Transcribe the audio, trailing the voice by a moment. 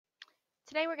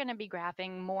Today we're going to be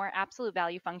graphing more absolute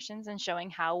value functions and showing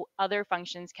how other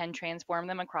functions can transform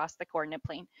them across the coordinate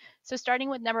plane. So starting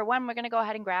with number 1, we're going to go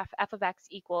ahead and graph f of x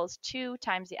equals 2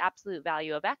 times the absolute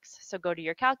value of x. So go to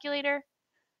your calculator,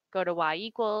 go to y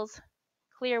equals,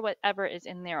 clear whatever is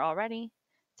in there already,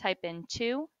 type in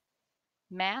 2,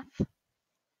 math,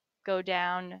 go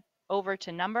down over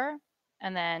to number,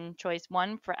 and then choice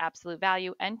 1 for absolute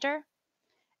value, enter,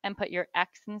 and put your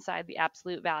x inside the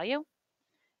absolute value.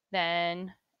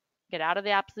 Then get out of the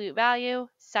absolute value,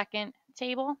 second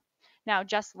table. Now,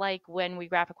 just like when we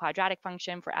graph a quadratic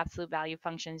function for absolute value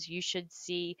functions, you should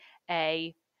see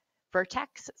a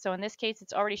vertex. So in this case,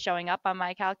 it's already showing up on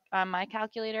my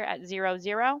calculator at 0,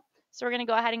 0. So we're going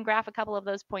to go ahead and graph a couple of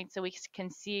those points so we can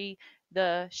see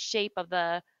the shape of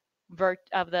the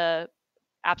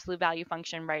absolute value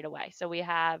function right away. So we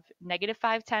have negative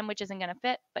 5, 10, which isn't going to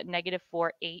fit, but negative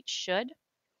 4, 8 should.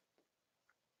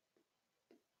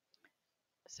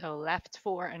 So left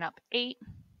 4 and up 8.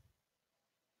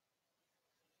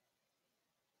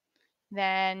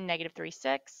 Then negative 3,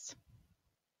 6.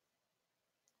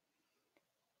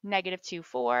 Negative 2,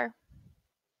 4.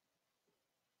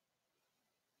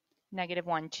 Negative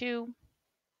 1, 2.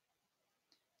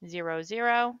 0,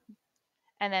 0.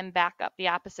 And then back up the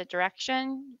opposite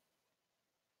direction.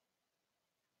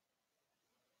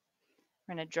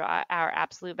 We're going to draw our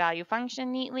absolute value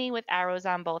function neatly with arrows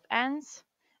on both ends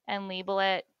and label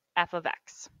it f of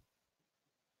x.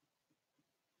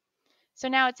 So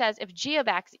now it says if g of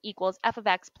x equals f of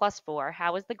x plus 4,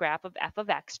 how is the graph of f of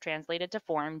x translated to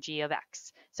form g of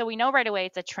x? So we know right away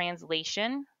it's a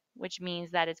translation, which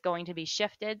means that it's going to be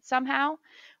shifted somehow.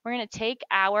 We're going to take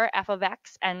our f of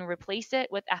x and replace it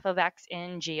with f of x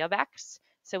in g of x.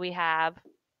 So we have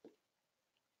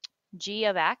g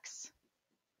of x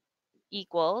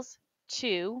equals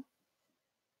 2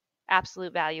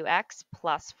 absolute value x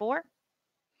plus 4.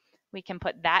 We can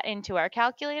put that into our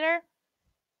calculator.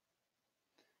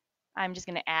 I'm just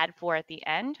going to add 4 at the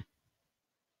end.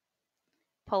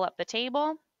 Pull up the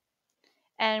table.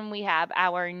 And we have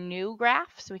our new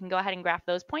graph. So we can go ahead and graph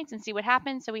those points and see what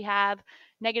happens. So we have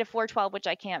negative 4, 12, which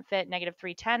I can't fit. Negative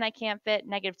 3, 10, I can't fit.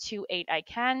 Negative 2, 8, I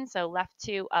can. So left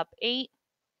 2, up 8.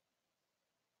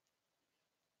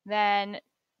 Then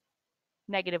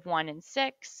negative 1 and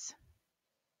 6.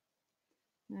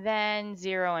 Then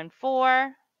 0 and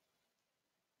 4.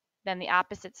 Then the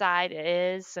opposite side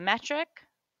is symmetric.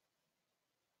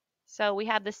 So we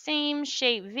have the same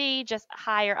shape V, just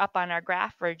higher up on our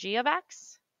graph for g of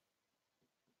x.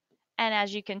 And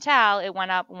as you can tell, it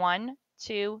went up 1,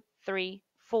 2, 3,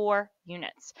 4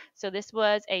 units. So this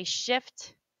was a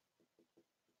shift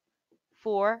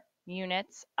 4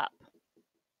 units up.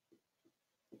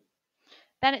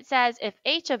 Then it says if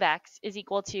h of x is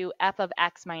equal to f of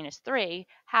x minus 3,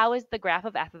 how is the graph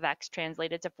of f of x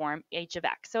translated to form h of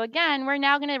x? So again, we're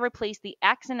now going to replace the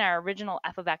x in our original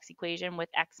f of x equation with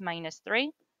x minus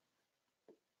 3.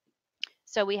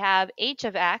 So we have h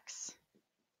of x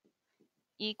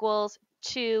equals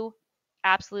 2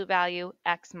 absolute value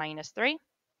x minus 3.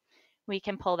 We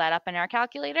can pull that up in our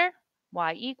calculator.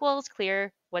 Y equals,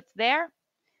 clear what's there.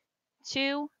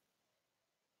 2,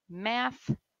 math,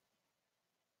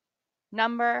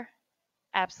 number,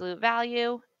 absolute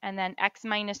value, and then x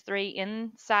minus 3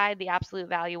 inside the absolute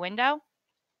value window.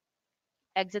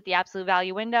 Exit the absolute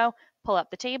value window, pull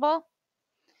up the table.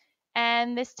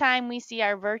 And this time we see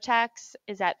our vertex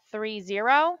is at 3,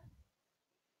 0.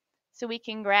 So we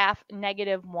can graph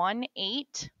negative 1,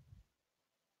 8,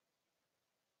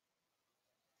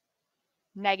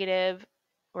 negative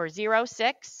or 0,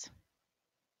 6,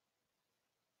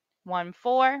 1,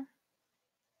 4,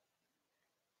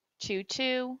 2,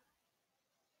 2,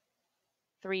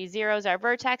 3 zeros our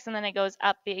vertex, and then it goes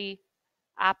up the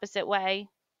opposite way,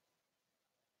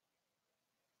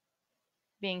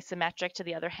 being symmetric to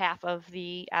the other half of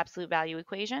the absolute value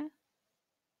equation.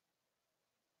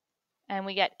 And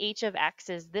we get h of x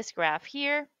is this graph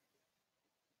here.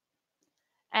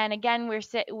 And again,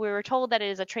 we're told that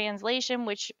it is a translation,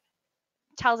 which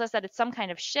tells us that it's some kind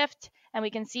of shift. And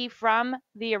we can see from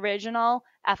the original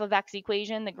f of x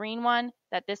equation, the green one,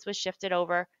 that this was shifted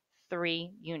over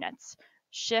 3 units.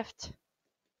 Shift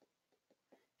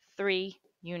 3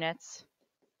 units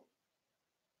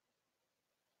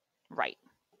right.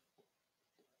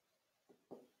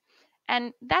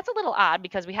 And that's a little odd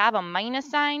because we have a minus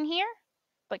sign here,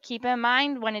 but keep in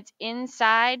mind when it's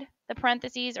inside the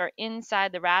parentheses or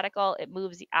inside the radical, it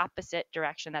moves the opposite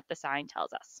direction that the sign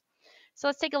tells us. So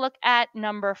let's take a look at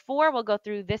number 4. We'll go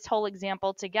through this whole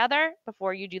example together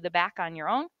before you do the back on your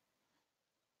own.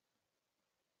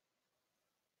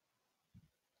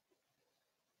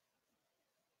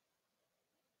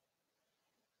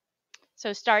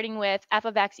 So starting with f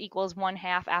of x equals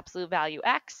 1/2 absolute value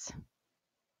x.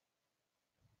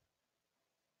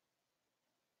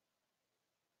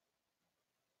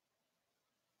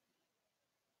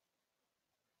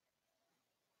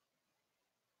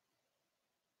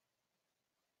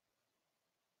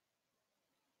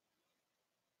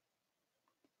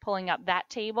 Pulling up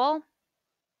that table.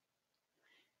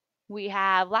 We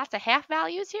have lots of half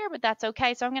values here, but that's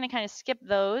okay. So I'm going to kind of skip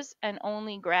those and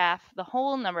only graph the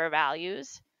whole number of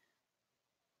values.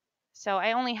 So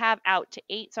I only have out to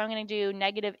 8, so I'm going to do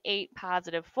 -8,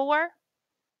 +4.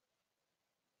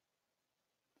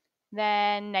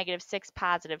 Then -6,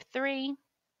 +3.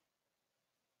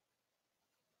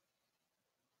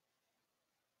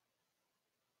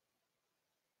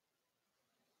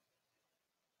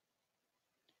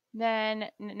 Then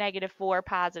 -4,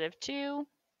 +2.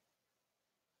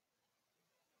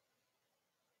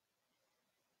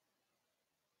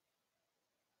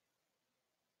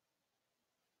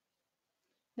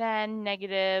 Then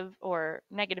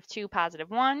 -2,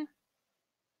 +1.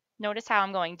 Notice how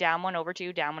I'm going down 1 over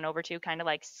 2, down 1 over 2, kind of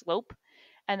like slope.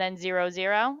 And then 0,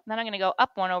 0. Then I'm going to go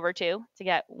up 1 over 2 to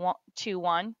get 2,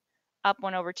 1. Up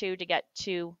 1 over 2 to get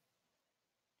 2,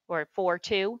 or 4,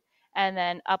 2. And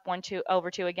then up 1 over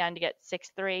 2 again to get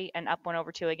 6, 3. And up 1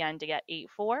 over 2 again to get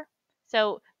 8, 4.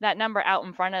 So that number out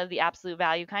in front of the absolute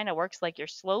value kind of works like your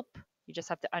slope. You just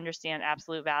have to understand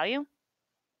absolute value.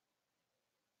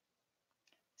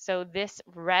 So this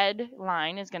red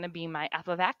line is going to be my f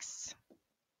of x.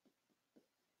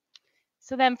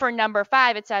 So then for number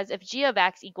 5, it says if g of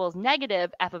x equals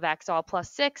negative f of x all plus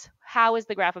 6, how is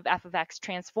the graph of f of x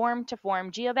transformed to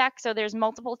form g of x? So there's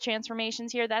multiple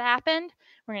transformations here that happened.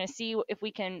 We're going to see if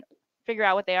we can figure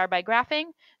out what they are by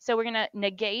graphing. So we're going to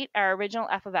negate our original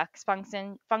f of x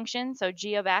function. So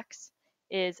g of x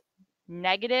is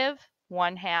negative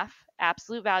 1/2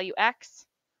 absolute value x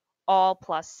all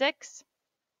plus 6.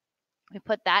 We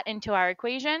put that into our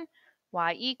equation.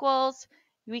 Y equals,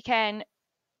 we can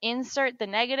insert the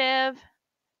negative,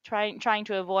 trying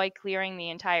to avoid clearing the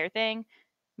entire thing.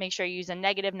 Make sure you use a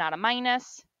negative, not a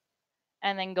minus.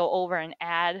 And then go over and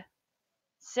add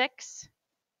 6.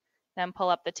 Then pull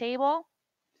up the table.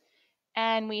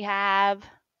 And we have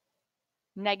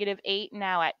 -8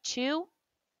 now at 2.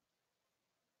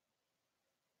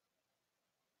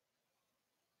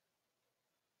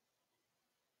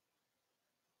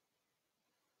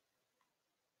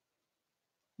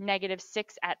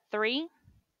 -6 at 3.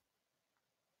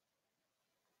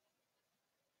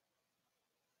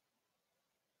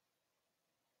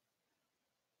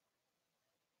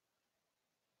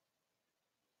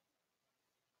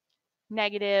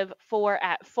 -4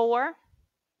 at 4.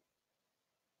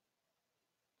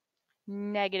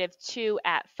 -2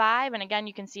 at 5. And again,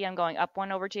 you can see I'm going up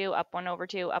 1 over 2, up 1 over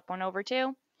 2, up 1 over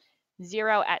 2.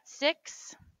 0 at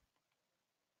 6.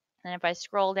 And if I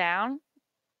scroll down,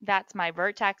 that's my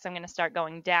vertex. I'm going to start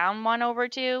going down 1 over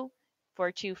 2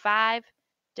 for 2, 5,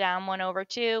 down 1 over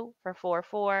 2 for 4,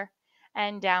 4,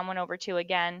 and down 1 over 2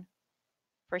 again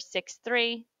for 6,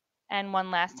 3, and one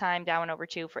last time down 1 over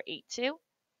 2 for 8, 2.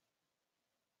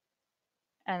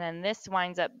 And then this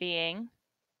winds up being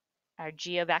our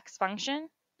g of x function.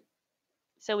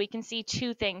 So we can see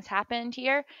two things happened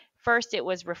here. First, it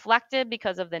was reflected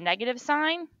because of the negative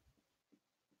sign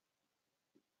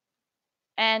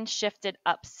and shifted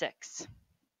up 6.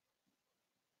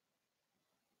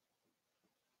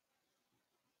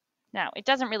 Now, it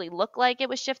doesn't really look like it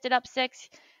was shifted up 6,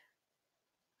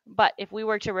 but if we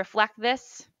were to reflect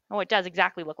this, it does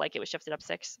exactly look like it was shifted up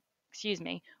 6. Excuse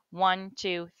me, 1,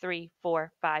 2, 3,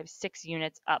 4, 5, 6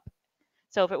 units up.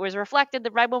 So if it was reflected,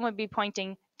 the red one would be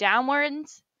pointing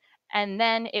downwards, and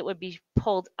then it would be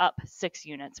pulled up 6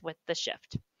 units with the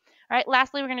shift. All right,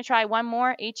 lastly, we're going to try one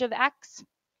more, h of x.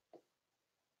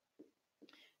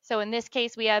 So in this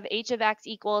case, we have h of x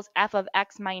equals f of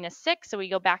x minus 6. So we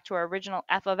go back to our original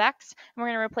f of x, and we're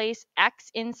going to replace x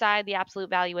inside the absolute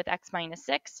value with x minus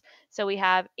 6. So we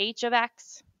have h of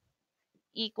x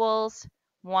equals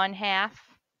 1/2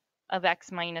 of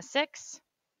x minus 6.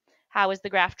 How is the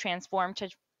graph transformed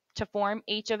to form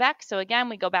h of x? So again,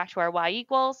 we go back to our y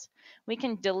equals. We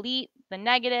can delete the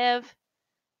negative.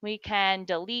 We can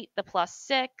delete the plus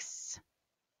 6.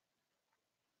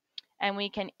 And we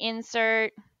can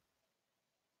insert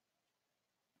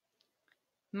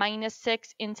minus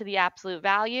 6 into the absolute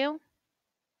value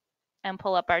and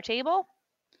pull up our table.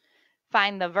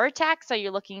 Find the vertex. So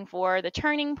you're looking for the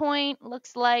turning point.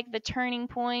 Looks like the turning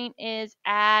point is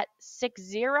at 6,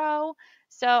 0.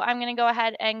 So I'm going to go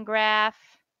ahead and graph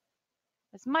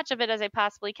as much of it as I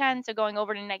possibly can. So going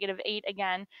over to -8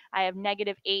 again, I have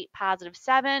 -8,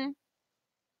 +7.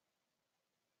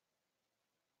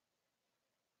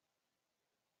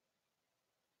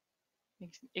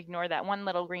 ignore that one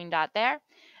little green dot there.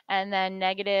 And then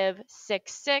negative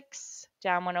 6, 6,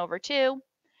 down 1 over 2.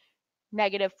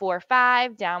 Negative 4,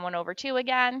 5, down 1 over 2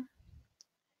 again.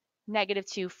 Negative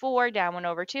 2, 4, down 1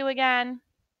 over 2 again.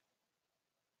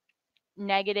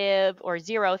 Negative, or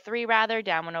 0, 3 rather,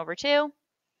 down 1 over 2.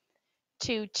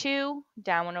 2, 2,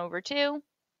 down 1 over 2.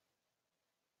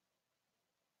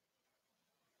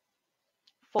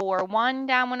 4, 1,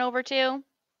 down 1 over 2.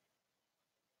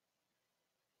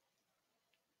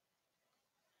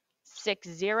 6,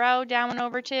 0, down 1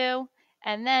 over 2.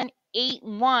 And then 8,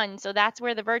 1. So that's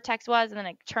where the vertex was, and then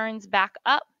it turns back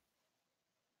up.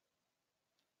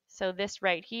 So this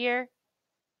right here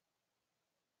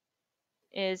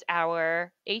is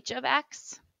our h of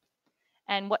x.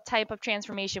 And what type of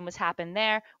transformation was happened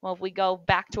there? Well, if we go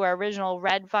back to our original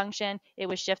red function, it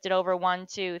was shifted over 1,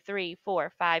 2, 3,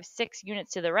 4, 5, 6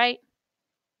 units to the right.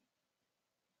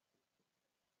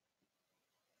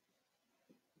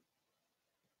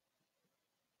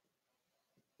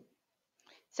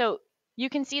 So you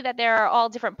can see that there are all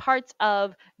different parts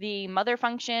of the mother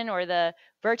function or the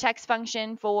vertex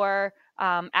function for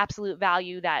absolute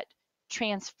value that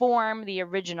transform the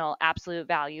original absolute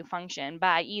value function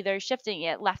by either shifting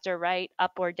it left or right,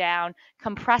 up or down,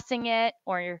 compressing it,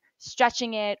 or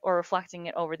stretching it, or reflecting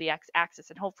it over the x-axis.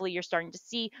 And hopefully you're starting to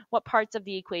see what parts of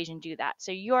the equation do that.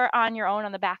 So you're on your own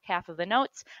on the back half of the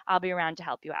notes. I'll be around to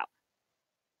help you out.